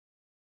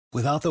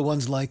Without the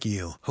ones like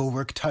you, who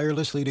work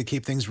tirelessly to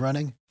keep things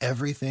running,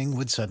 everything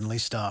would suddenly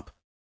stop.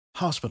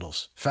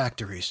 Hospitals,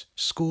 factories,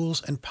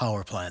 schools, and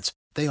power plants,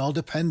 they all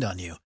depend on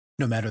you.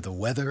 No matter the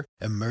weather,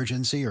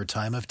 emergency, or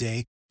time of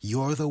day,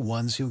 you're the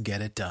ones who get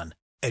it done.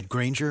 At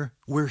Grainger,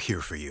 we're here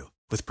for you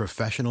with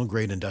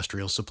professional-grade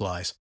industrial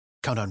supplies.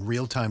 Count on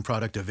real-time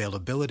product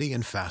availability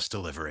and fast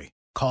delivery.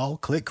 Call,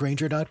 click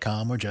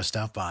Grainger.com, or just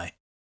stop by.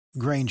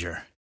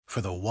 Grainger, for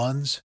the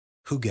ones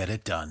who get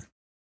it done.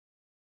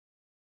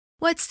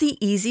 What's the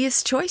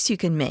easiest choice you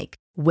can make?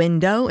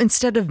 Window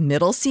instead of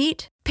middle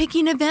seat?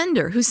 Picking a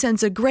vendor who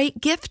sends a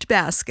great gift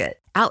basket?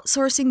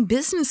 Outsourcing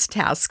business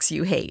tasks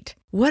you hate?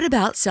 What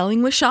about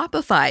selling with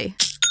Shopify?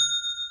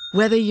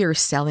 Whether you're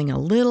selling a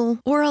little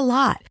or a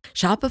lot,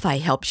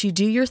 Shopify helps you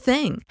do your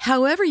thing,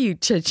 however you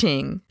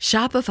cha-ching.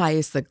 Shopify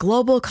is the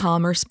global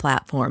commerce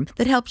platform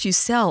that helps you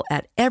sell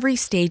at every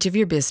stage of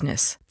your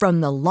business.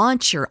 From the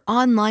launch your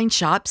online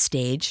shop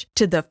stage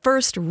to the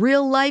first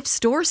real-life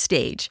store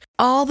stage,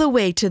 all the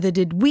way to the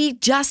did we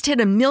just hit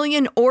a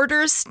million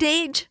orders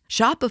stage.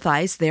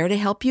 Shopify's there to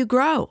help you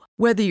grow.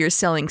 Whether you're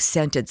selling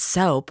scented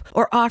soap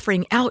or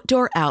offering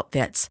outdoor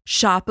outfits,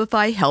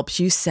 Shopify helps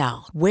you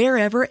sell.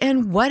 Wherever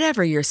and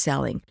whatever you're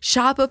selling,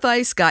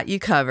 Shopify's got you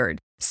covered.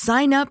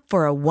 Sign up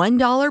for a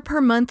 $1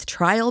 per month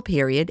trial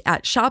period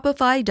at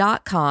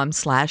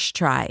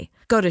shopify.com/try.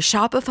 Go to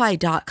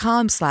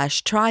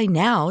shopify.com/try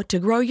now to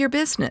grow your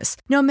business,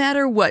 no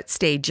matter what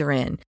stage you're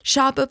in.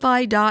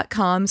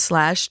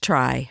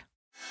 Shopify.com/try.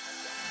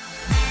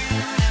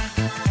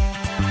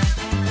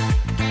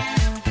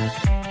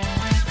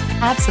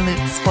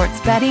 Absolute sports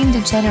betting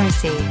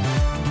degeneracy.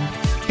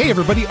 Hey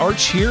everybody,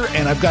 Arch here,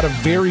 and I've got a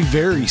very,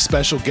 very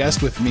special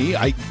guest with me.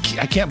 I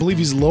can't believe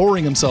he's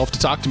lowering himself to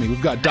talk to me.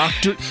 We've got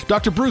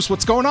Dr. Bruce.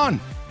 What's going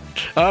on?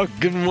 Oh,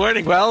 good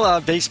morning.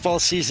 Well, baseball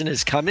season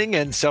is coming,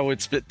 and so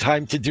it's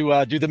time to do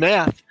the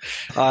math,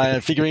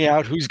 figuring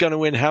out who's going to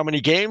win how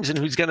many games and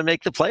who's going to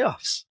make the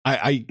playoffs.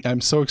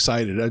 I'm so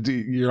excited.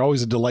 You're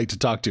always a delight to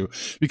talk to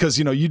because,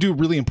 you do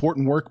really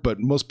important work, but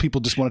most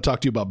people just want to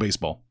talk to you about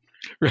baseball.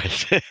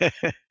 Right.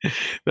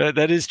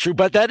 That is true.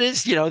 But that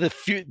is,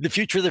 the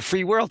future of the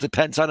free world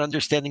depends on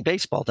understanding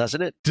baseball,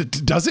 doesn't it?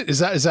 Does it? Is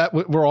that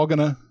what we're all going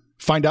to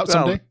find out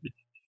someday?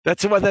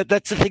 That's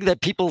the thing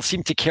that people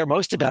seem to care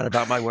most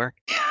about my work.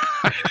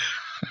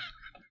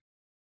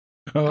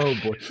 Oh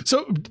boy.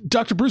 So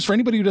Dr. Bruce, for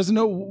anybody who doesn't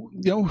know,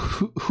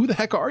 who the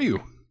heck are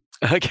you?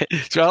 Okay.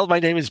 So my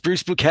name is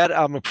Bruce Bouquet.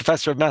 I'm a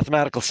professor of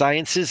mathematical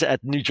sciences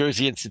at New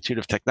Jersey Institute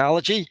of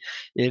Technology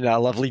in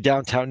lovely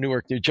downtown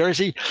Newark, New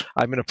Jersey.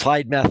 I'm an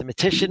applied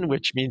mathematician,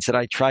 which means that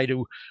I try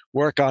to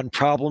work on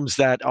problems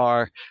that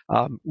are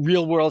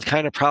real world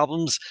kind of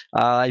problems.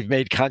 I've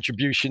made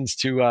contributions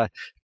to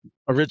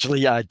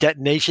originally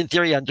detonation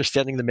theory,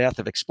 understanding the math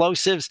of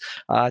explosives.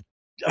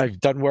 I've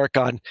done work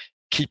on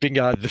keeping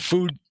the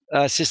food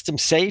system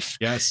safe.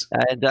 Yes.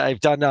 And I've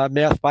done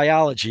math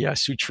biology,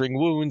 suturing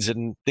wounds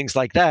and things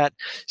like that.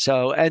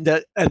 So, and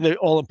the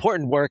all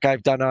important work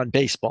I've done on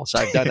baseball. So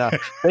I've done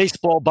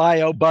baseball,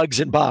 bio,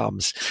 bugs, and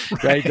bombs,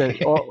 right?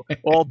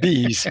 all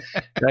B's,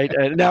 right?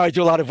 And now I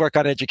do a lot of work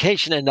on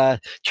education and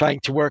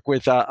trying to work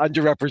with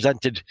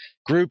underrepresented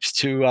groups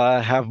to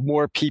have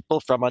more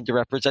people from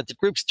underrepresented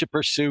groups to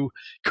pursue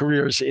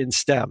careers in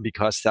STEM,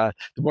 because the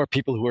more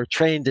people who are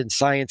trained in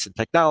science and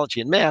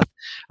technology and math,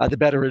 the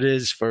better it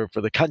is for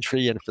the country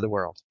and for the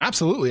world.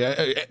 Absolutely.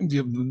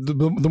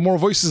 The more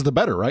voices, the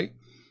better, right?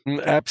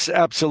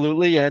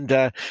 Absolutely. And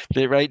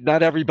right,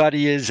 not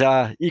everybody is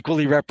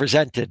equally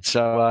represented.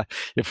 So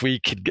if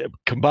we could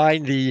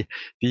combine the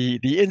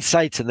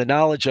insights and the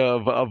knowledge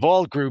of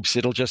all groups,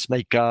 it'll just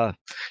make, in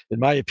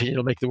my opinion,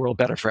 it'll make the world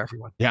better for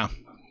everyone. Yeah.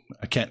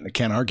 I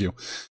can't argue.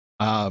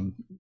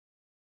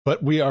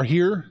 But we are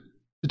here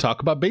to talk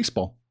about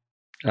baseball.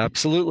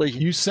 Absolutely.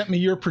 You sent me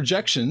your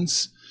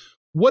projections.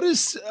 What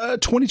does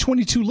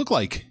 2022 look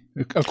like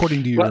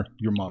according to your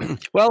model?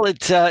 Well,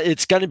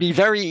 it's going to be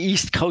very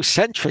East Coast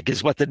centric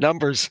is what the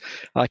numbers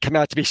come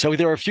out to be. So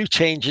there are a few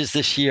changes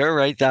this year,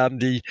 right?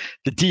 The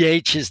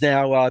DH is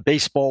now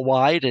baseball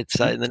wide. It's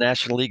in the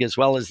National League as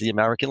well as the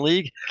American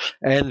League.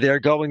 And they're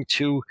going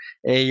to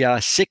a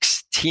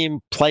 6-team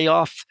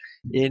playoff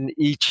in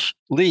each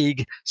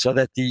league, so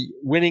that the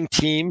winning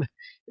team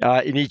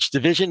in each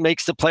division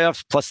makes the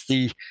playoffs, plus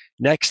the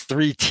next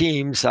 3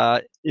 teams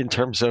in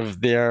terms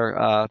of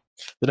their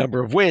the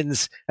number of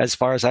wins, as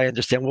far as I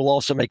understand, will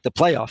also make the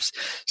playoffs.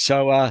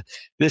 So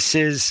this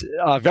is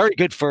very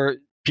good for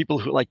people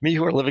who, like me,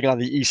 who are living on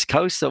the East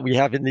Coast. So we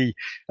have in the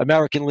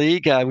American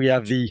League, we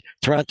have the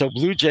Toronto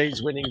Blue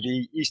Jays winning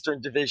the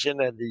Eastern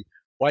Division, and the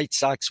White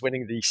Sox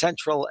winning the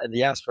Central, and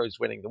the Astros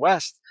winning the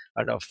West. I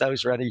don't know if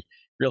those are any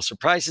real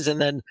surprises.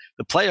 And then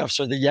the playoffs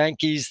are the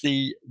Yankees,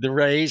 the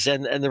Rays,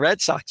 and the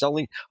Red Sox.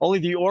 Only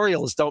the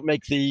Orioles don't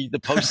make the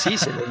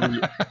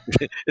postseason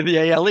in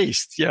the AL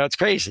East. It's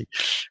crazy,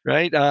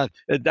 right? I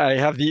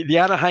have the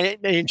Anaheim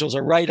Angels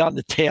are right on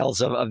the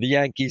tails of the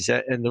Yankees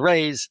and the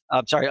Rays.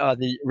 I'm sorry,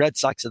 the Red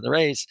Sox and the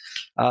Rays.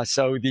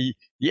 So the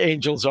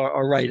Angels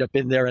are right up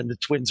in there, and the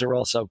Twins are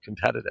also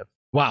competitive.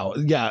 Wow.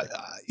 Yeah.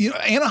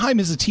 Anaheim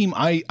is a team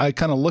I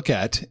kind of look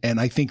at, and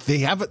I think they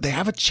have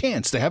a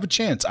chance. They have a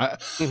chance.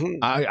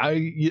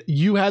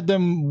 You had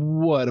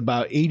them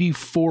about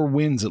 84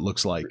 wins, it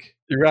looks like.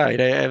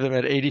 Right. I have them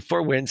at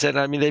 84 wins. And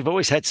I mean, they've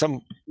always had some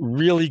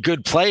really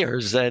good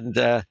players. And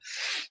I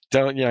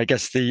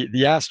guess the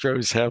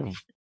Astros have,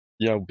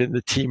 been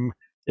the team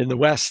in the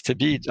West to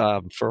beat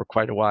for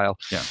quite a while.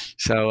 Yeah.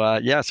 So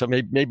so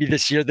maybe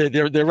this year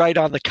they're right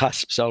on the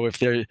cusp. So if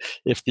the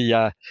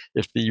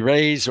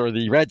Rays or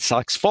the Red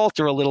Sox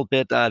falter a little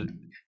bit,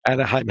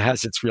 Anaheim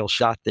has its real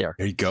shot there.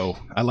 There you go.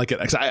 I like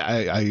it.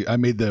 I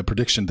made the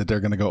prediction that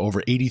they're going to go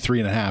over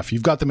 83.5.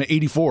 You've got them at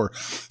 84.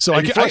 So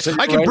 84,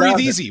 I can breathe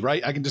easy,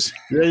 right? I can just.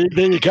 There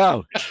you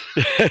go.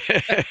 You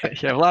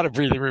have a lot of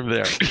breathing room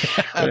there.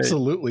 Yeah,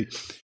 absolutely.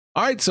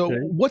 All right. So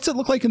what's it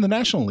look like in the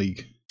National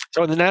League?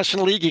 So in the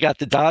National League, you got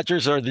the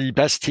Dodgers are the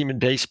best team in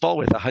baseball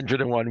with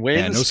 101 wins.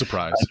 Yeah, no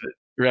surprise.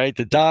 Right.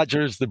 The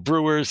Dodgers, the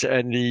Brewers,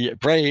 and the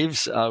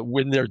Braves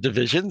win their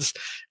divisions.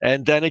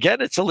 And then again,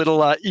 it's a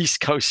little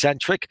East Coast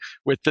centric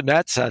with the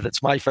Mets.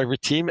 That's my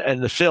favorite team.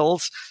 And the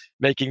Phils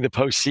making the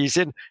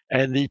postseason,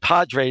 and the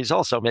Padres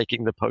also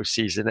making the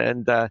postseason.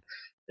 And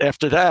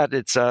after that,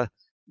 it's a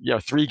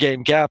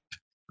 3-game gap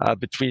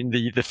between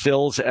the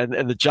Phils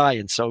and the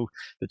Giants. So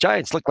the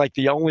Giants look like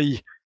the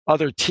only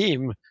other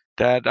team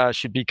that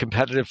should be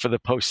competitive for the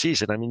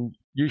postseason. I mean,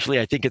 usually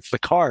I think it's the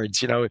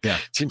Cards. It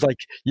seems like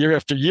year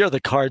after year the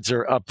Cards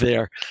are up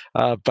there,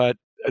 but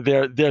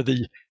they're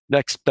the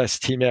next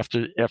best team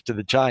after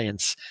the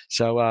Giants.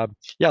 So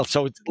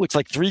so it looks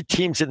like 3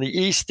 teams in the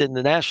East in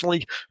the National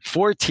League,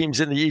 4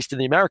 teams in the East in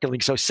the American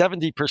League. So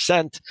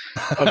 70%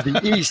 of the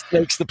East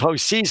makes the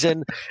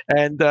postseason,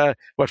 and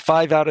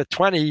 5 out of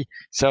 20.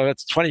 So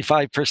it's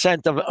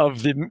 25%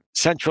 of the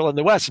Central and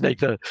the West make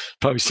the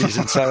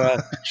postseason. So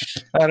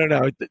I don't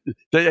know.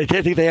 I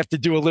think they have to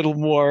do a little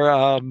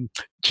more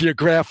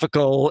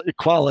geographical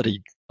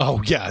equality. Oh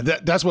yeah,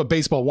 that's what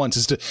baseball wants,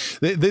 is to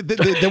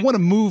they want to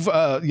move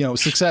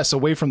success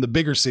away from the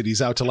bigger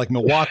cities out to like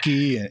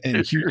Milwaukee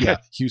and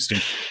Houston.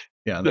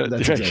 Yeah,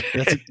 that's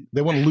exactly.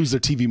 They want to lose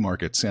their TV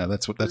markets. Yeah,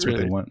 that's what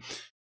they want.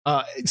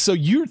 So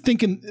you're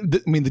thinking?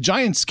 The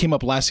Giants came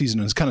up last season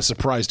and has kind of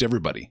surprised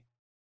everybody.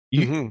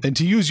 And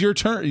to use your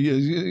term,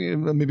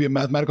 maybe a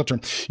mathematical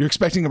term, you're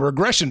expecting a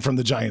regression from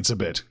the Giants a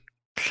bit.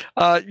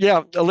 A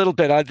little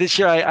bit. This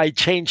year I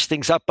changed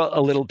things up a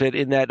little bit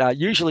in that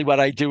usually what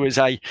I do is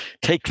I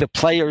take the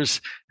players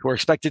who are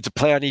expected to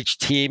play on each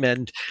team,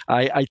 and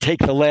I take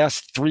the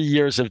last 3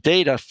 years of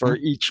data for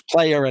each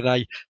player and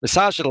I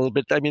massage it a little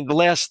bit. I mean, the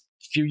last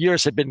few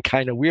years have been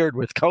kind of weird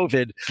with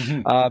COVID.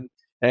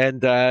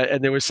 And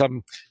there was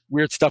some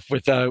weird stuff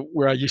with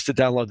where I used to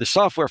download the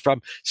software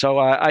from. So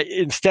I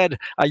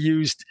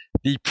used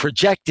the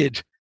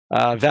projected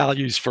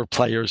values for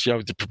players,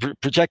 the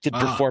projected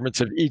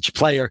performance of each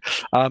player.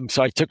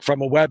 So I took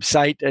from a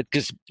website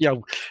because,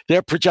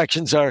 their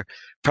projections are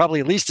probably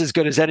at least as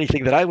good as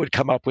anything that I would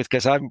come up with,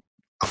 because I'm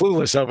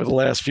clueless over the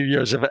last few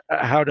years of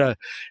how to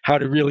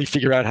really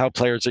figure out how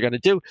players are going to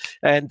do.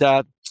 And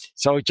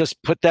so I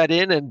just put that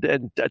in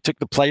and I took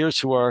the players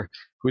who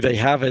they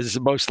have as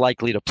most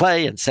likely to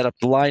play and set up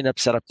the lineup,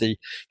 set up the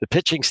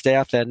pitching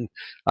staff, and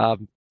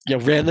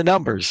ran the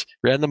numbers,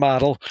 ran the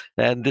model,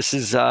 and this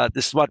is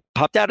what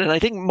popped out. And I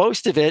think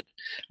most of it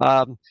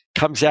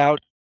comes out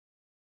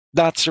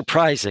not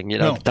surprising.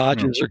 The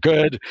Dodgers are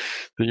good,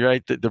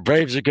 right? The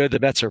Braves are good. The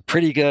Mets are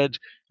pretty good,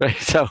 right?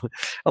 So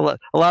a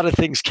lot of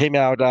things came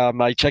out.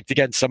 I checked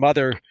against some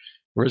other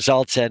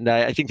results, and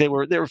I think they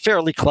were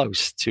fairly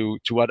close to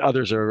what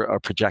others are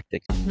projecting.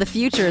 The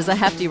future is a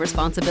hefty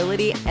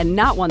responsibility and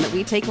not one that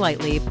we take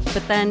lightly,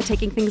 but then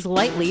taking things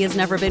lightly has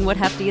never been what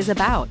Hefty is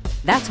about.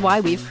 That's why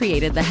we've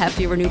created the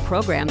Hefty Renew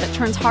program that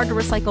turns hard to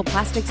recycle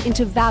plastics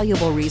into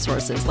valuable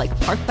resources like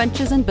park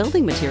benches and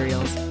building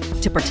materials.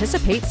 To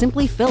participate,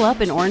 simply fill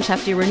up an orange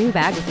Hefty Renew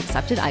bag with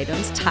accepted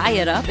items, tie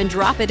it up, and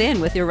drop it in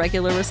with your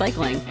regular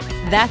recycling.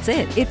 That's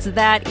it. It's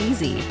that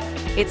easy.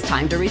 It's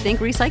time to rethink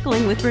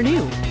recycling with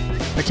Renew.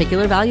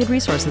 Particular valued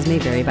resources may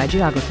vary by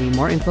geography.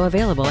 More info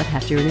available at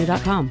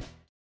heftyrenew.com.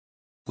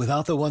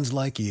 Without the ones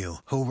like you,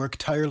 who work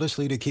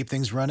tirelessly to keep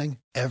things running,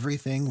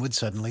 everything would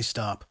suddenly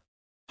stop.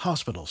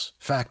 Hospitals,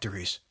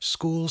 factories,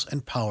 schools,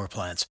 and power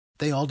plants,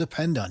 they all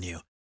depend on you.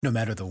 No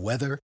matter the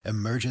weather,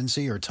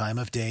 emergency, or time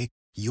of day,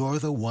 you're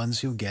the ones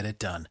who get it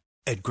done.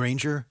 At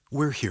Grainger,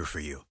 we're here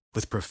for you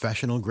with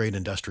professional-grade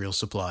industrial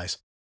supplies.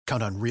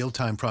 Count on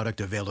real-time product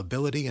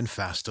availability and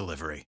fast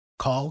delivery.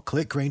 Call,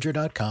 click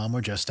Grainger.com, or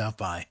just stop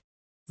by.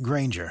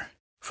 Grainger,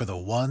 for the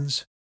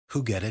ones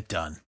who get it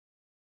done.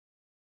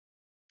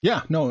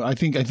 Yeah, no, I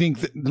think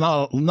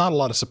not a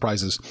lot of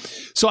surprises.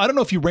 So I don't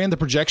know if you ran the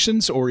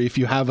projections or if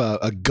you have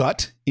a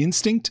gut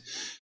instinct.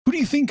 Who do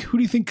you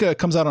think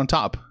comes out on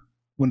top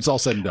when it's all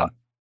said and done?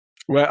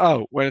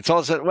 Well, when it's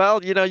all said,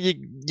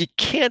 you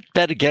can't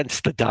bet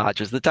against the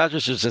Dodgers. The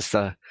Dodgers are just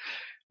a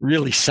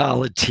really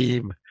solid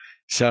team.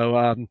 So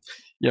I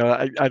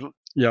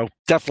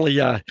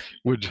definitely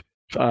would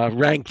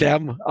rank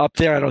them up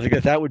there. I don't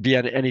think that would be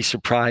any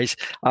surprise.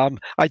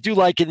 I do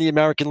like in the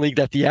American League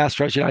that the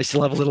Astros, I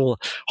still have a little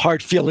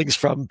hard feelings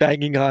from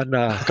banging on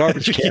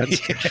garbage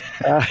cans.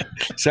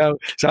 So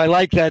I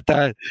like that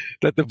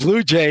the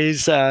Blue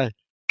Jays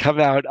come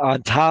out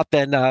on top,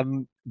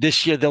 and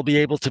this year they'll be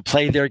able to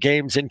play their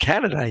games in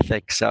Canada, I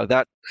think. So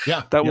that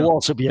will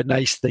also be a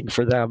nice thing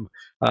for them.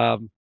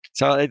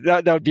 So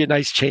that would be a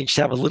nice change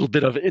to have a little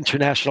bit of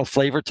international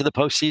flavor to the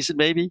postseason,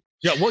 maybe.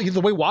 Yeah, well,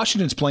 the way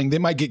Washington's playing, they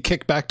might get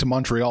kicked back to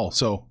Montreal.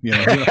 So,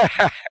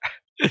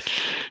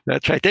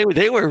 That's right.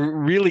 They were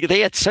really, they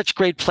had such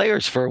great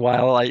players for a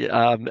while. They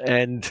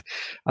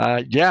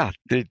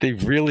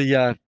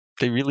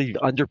really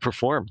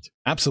underperformed.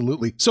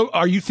 Absolutely. So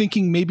are you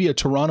thinking maybe a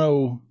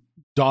Toronto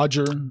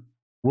Dodger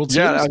World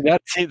Series?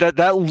 Yeah,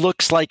 that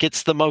looks like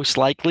it's the most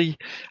likely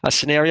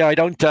scenario. I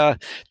don't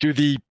do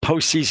the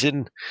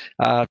postseason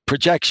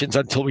projections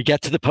until we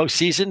get to the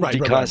postseason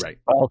because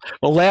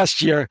Well,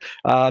 last year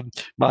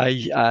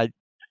my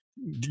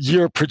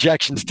year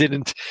projections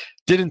didn't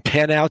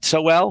pan out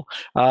so well.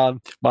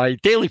 My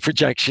daily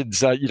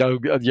projections,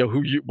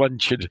 who one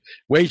should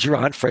wager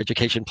on for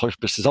education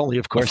purposes only,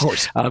 of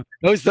course.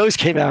 Those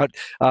came out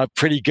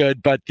pretty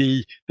good, but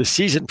the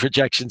season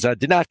projections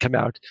did not come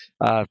out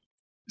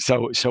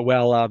so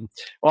well.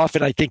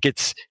 Often I think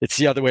it's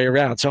the other way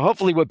around. So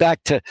hopefully we're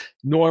back to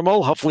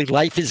normal. Hopefully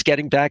life is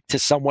getting back to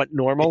somewhat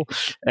normal,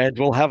 and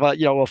we'll have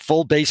a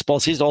full baseball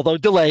season, although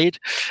delayed.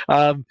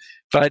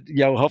 But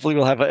hopefully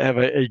we'll have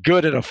a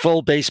good and a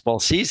full baseball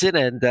season,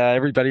 and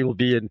everybody will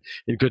be in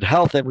good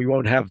health, and we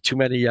won't have too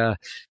many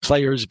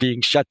players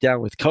being shut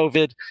down with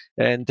COVID,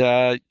 and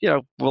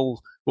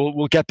we'll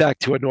get back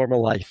to a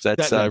normal life.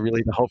 That's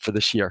really the hope for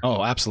this year.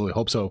 Oh, absolutely,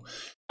 hope so.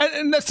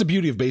 And that's the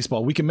beauty of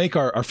baseball. We can make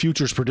our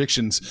futures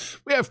predictions.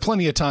 We have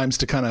plenty of times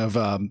to kind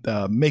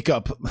of make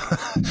up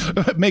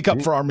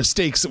for our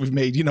mistakes that we've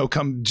made.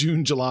 Come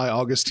June, July,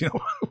 August.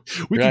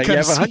 We can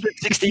have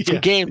 162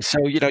 games,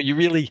 so you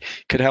really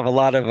could have a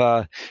lot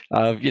of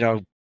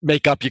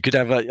makeup. You could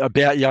have a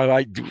bad.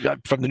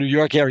 From the New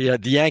York area,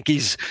 the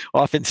Yankees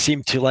often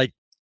seem to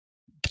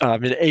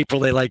in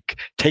April they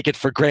take it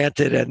for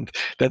granted, and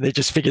then they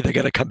just figure they're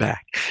going to come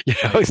back.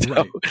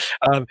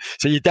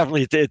 So you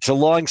definitely, it's a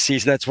long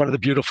season. That's one of the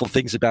beautiful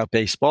things about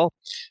baseball.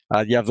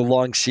 You have the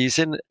long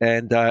season,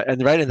 and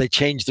they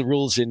changed the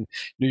rules in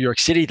New York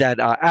City that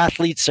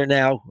athletes are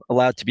now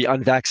allowed to be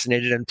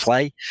unvaccinated and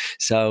play.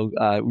 So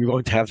we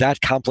won't have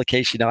that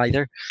complication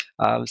either.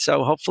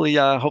 So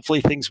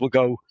hopefully things will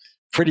go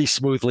pretty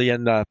smoothly,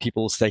 and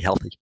people will stay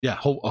healthy. Yeah,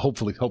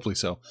 hopefully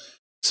so.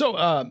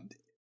 So.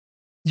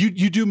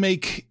 You do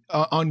make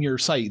on your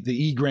site, the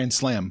E-Grand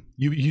Slam,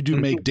 you do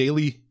make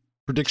daily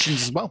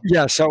predictions as well?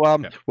 Yeah. So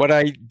what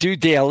I do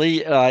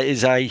daily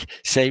is I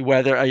say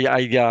whether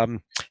I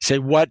say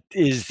what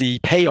is the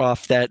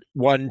payoff that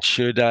one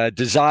should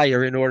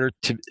desire in order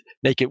to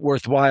make it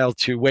worthwhile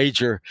to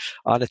wager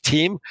on a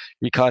team,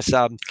 because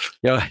there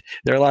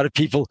are a lot of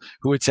people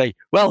who would say,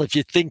 well, if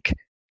you think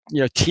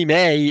Team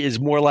A is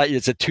more likely,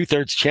 it's a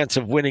 2/3 chance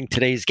of winning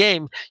today's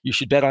game, you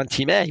should bet on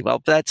Team A.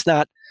 Well, that's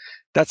not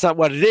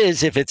what it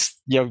is. If it's,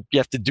 you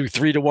have to do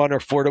 3-1 or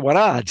 4-1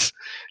 odds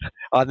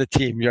on the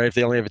team, if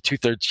they only have a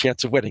 2/3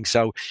 chance of winning.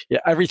 So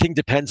everything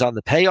depends on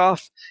the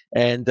payoff,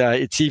 and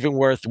it's even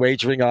worth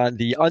wagering on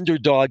the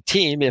underdog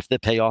team if the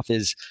payoff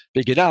is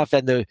big enough.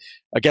 And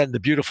the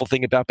beautiful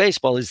thing about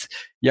baseball is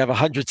you have a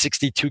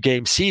 162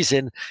 game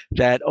season,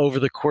 that over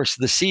the course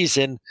of the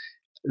season,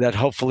 that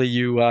hopefully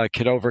you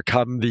can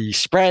overcome the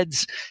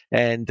spreads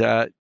and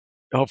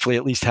hopefully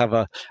at least have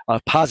a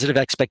positive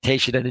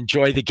expectation and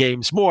enjoy the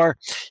games more,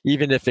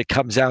 even if it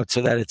comes out so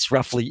that it's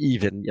roughly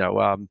even.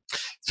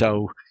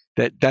 So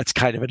that's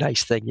kind of a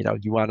nice thing.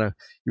 You want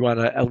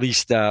to at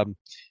least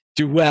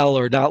do well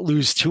or not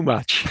lose too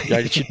much.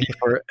 Right? It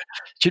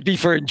should be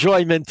for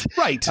enjoyment,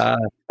 right?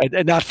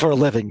 And not for a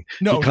living.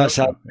 No, because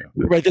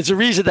right, there's a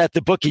reason that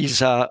the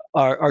bookies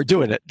are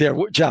doing it, their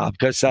job,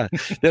 because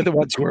they're the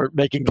ones who are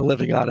making the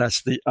living on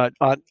us,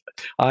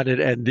 on it,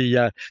 and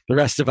the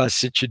rest of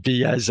us, it should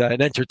be as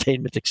an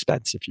entertainment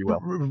expense, if you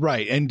will.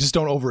 Right, and just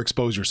don't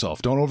overexpose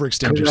yourself. Don't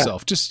overextend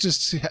yourself.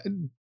 Just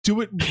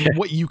do it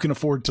what you can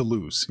afford to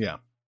lose. Yeah.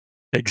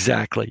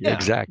 Exactly. Yeah,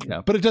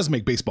 but it does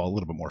make baseball a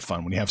little bit more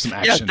fun when you have some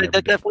action. Yeah,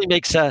 that definitely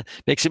makes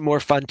it more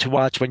fun to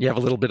watch when you have a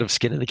little bit of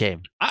skin in the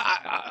game.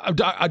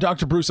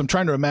 Dr. Bruce, I'm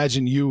trying to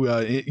imagine you,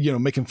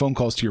 making phone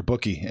calls to your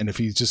bookie, and if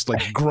he's just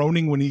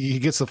groaning when he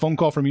gets the phone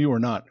call from you or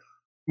not.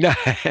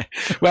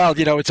 Well,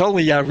 it's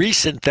only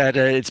recent that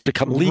it's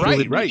become legal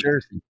in New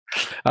Jersey.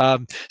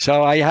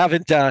 So I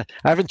haven't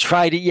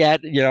tried it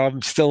yet.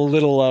 I'm still a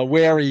little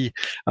wary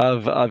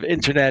of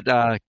internet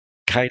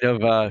kind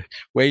of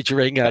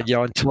wagering.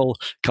 Until a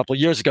couple of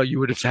years ago, you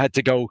would have had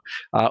to go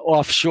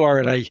offshore,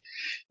 and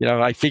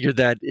I figured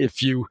that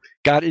if you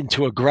got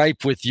into a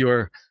gripe with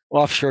your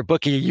offshore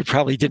bookie, you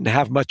probably didn't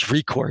have much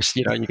recourse.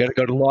 You got to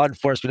go to law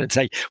enforcement and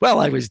say, well,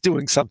 I was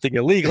doing something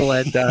illegal,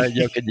 and can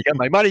you get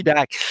my money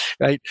back,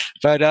 right?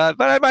 But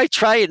I might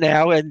try it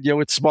now, and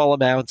with small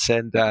amounts,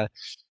 and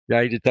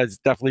right? It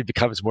definitely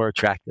becomes more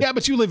attractive. Yeah,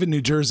 but you live in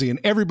New Jersey, and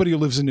everybody who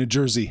lives in New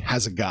Jersey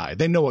has a guy.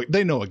 They know a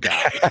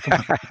guy.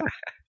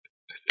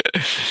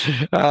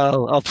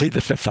 I'll plead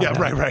the fifth on that.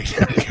 Right.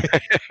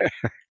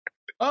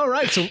 All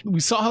right, so we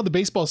saw how the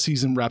baseball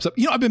season wraps up.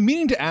 I've been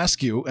meaning to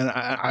ask you, and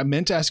I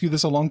meant to ask you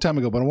this a long time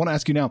ago, but I want to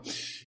ask you now.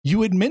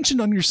 You had mentioned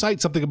on your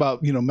site something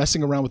about,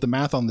 messing around with the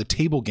math on the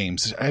table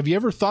games. Have you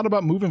ever thought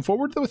about moving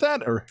forward with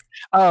that? Or?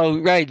 Oh,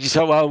 right.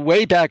 So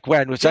way back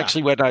when, which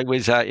actually when I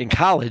was in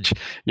college,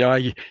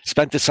 I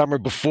spent the summer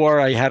before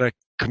I had a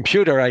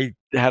computer. I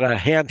had a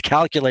hand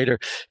calculator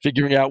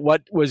figuring out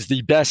what was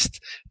the best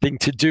thing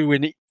to do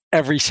in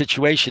every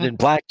situation in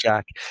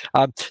blackjack.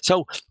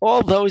 So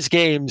all those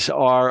games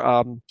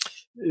are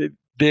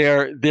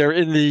they're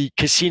in the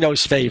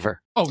casino's favor.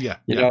 Oh yeah,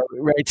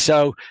 right.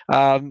 So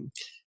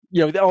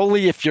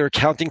only if you're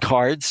counting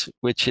cards,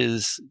 which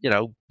is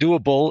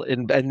doable.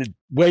 And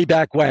way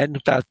back when,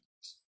 about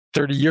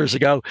 30 years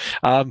ago,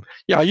 I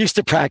used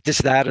to practice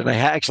that, and I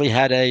actually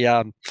had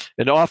an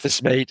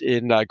office mate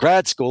in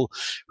grad school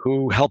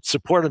who helped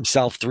support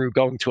himself through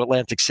going to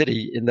Atlantic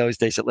City. In those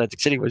days, Atlantic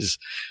City was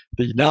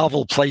the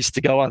novel place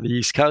to go on the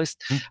East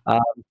Coast.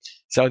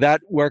 So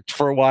that worked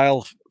for a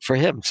while for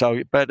him.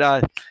 So, but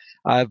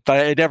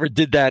I never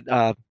did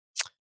that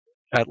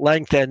at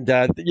length, and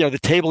the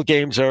table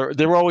games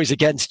they're always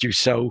against you.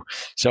 So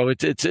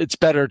it's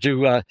better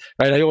to right.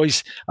 I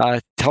always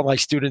tell my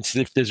students,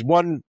 if there's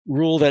one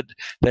rule that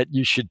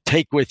you should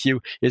take with you,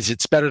 is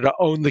it's better to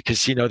own the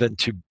casino than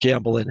to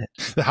gamble in it.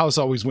 The house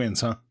always wins,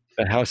 huh?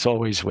 The house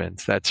always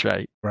wins. That's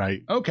right.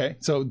 Right. Okay.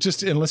 So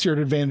just unless you're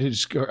an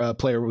advantage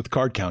player with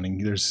card counting,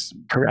 there's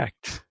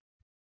correct.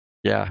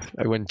 Yeah,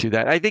 I wouldn't do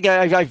that. I think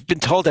I've been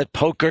told that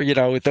poker,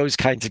 with those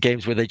kinds of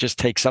games where they just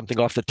take something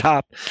off the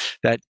top,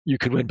 that you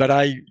could win. But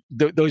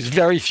those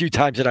very few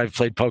times that I've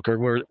played poker,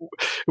 it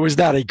was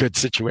not a good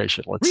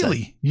situation. Let's say.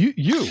 Really,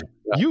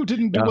 you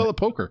didn't do well at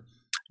poker.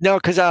 No,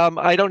 because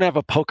I don't have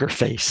a poker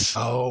face.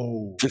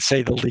 Oh, to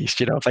say the least.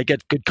 If I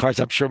get good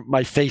cards, I'm sure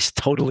my face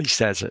totally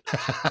says it.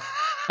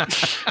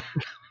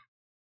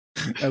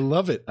 I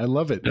love it.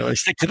 I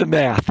stick to the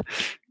math.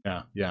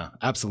 Yeah,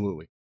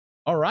 absolutely.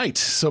 All right.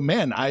 So,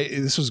 man,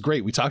 this was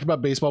great. We talked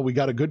about baseball. We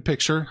got a good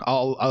picture.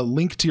 I'll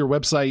link to your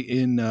website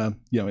in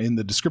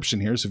the description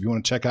here. So if you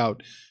want to check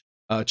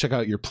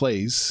out your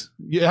plays,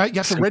 you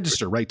have to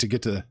register, right, to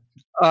get to.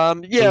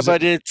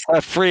 But it's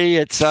free.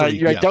 It's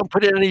free, I don't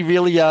put in any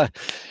really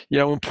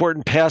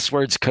important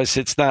passwords, because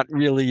it's not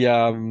really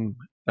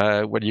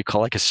what do you call,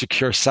 like a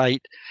secure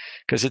site,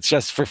 because it's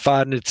just for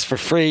fun. It's for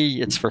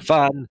free. It's for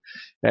fun,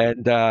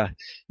 and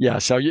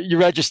so you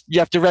register. You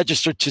have to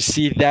register to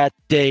see that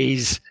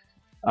day's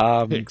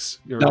picks,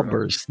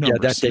 numbers.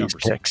 That day's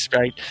picks,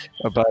 right?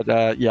 But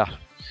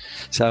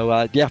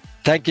so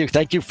thank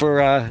you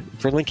for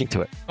linking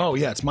to it. Oh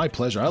yeah, it's my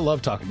pleasure. I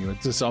love talking to you.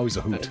 It's just always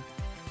a hoot.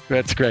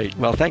 That's great.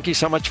 Well, thank you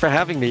so much for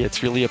having me.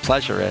 It's really a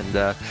pleasure,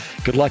 and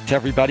good luck to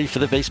everybody for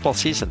the baseball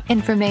season.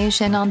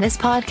 Information on this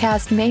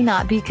podcast may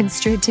not be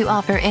construed to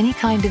offer any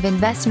kind of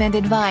investment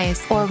advice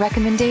or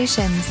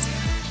recommendations.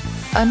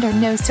 Under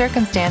no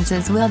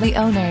circumstances will the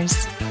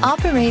owners,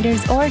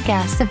 operators, or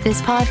guests of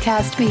this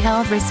podcast be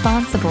held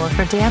responsible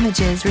for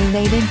damages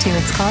related to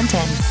its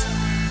contents.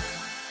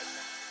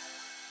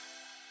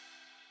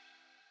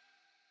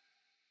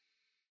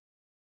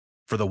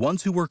 For the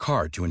ones who work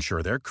hard to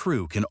ensure their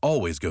crew can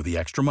always go the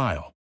extra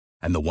mile,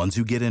 and the ones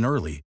who get in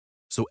early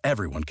so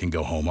everyone can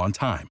go home on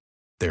time,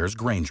 there's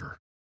Grainger,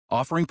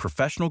 offering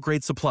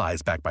professional-grade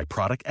supplies backed by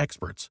product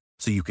experts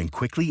so you can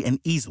quickly and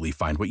easily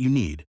find what you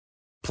need.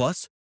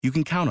 Plus, you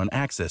can count on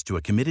access to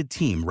a committed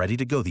team ready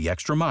to go the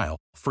extra mile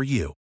for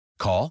you.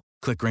 Call,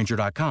 click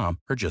Grainger.com,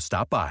 or just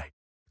stop by.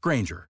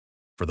 Grainger,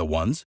 for the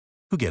ones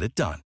who get it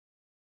done.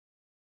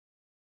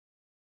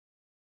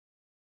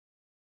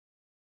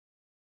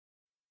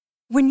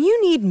 When you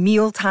need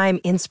mealtime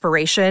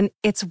inspiration,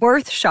 it's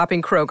worth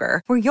shopping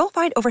Kroger, where you'll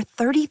find over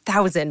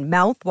 30,000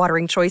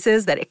 mouth-watering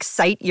choices that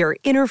excite your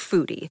inner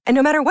foodie. And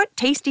no matter what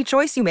tasty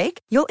choice you make,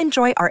 you'll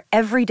enjoy our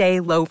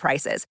everyday low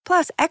prices,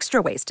 plus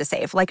extra ways to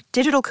save, like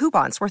digital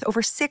coupons worth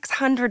over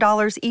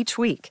 $600 each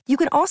week. You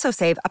can also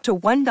save up to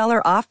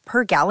 $1 off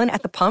per gallon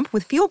at the pump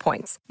with fuel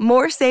points.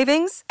 More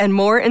savings and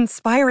more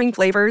inspiring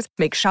flavors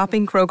make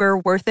shopping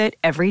Kroger worth it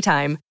every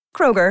time.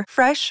 Kroger,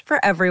 fresh for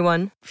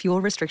everyone.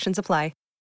 Fuel restrictions apply.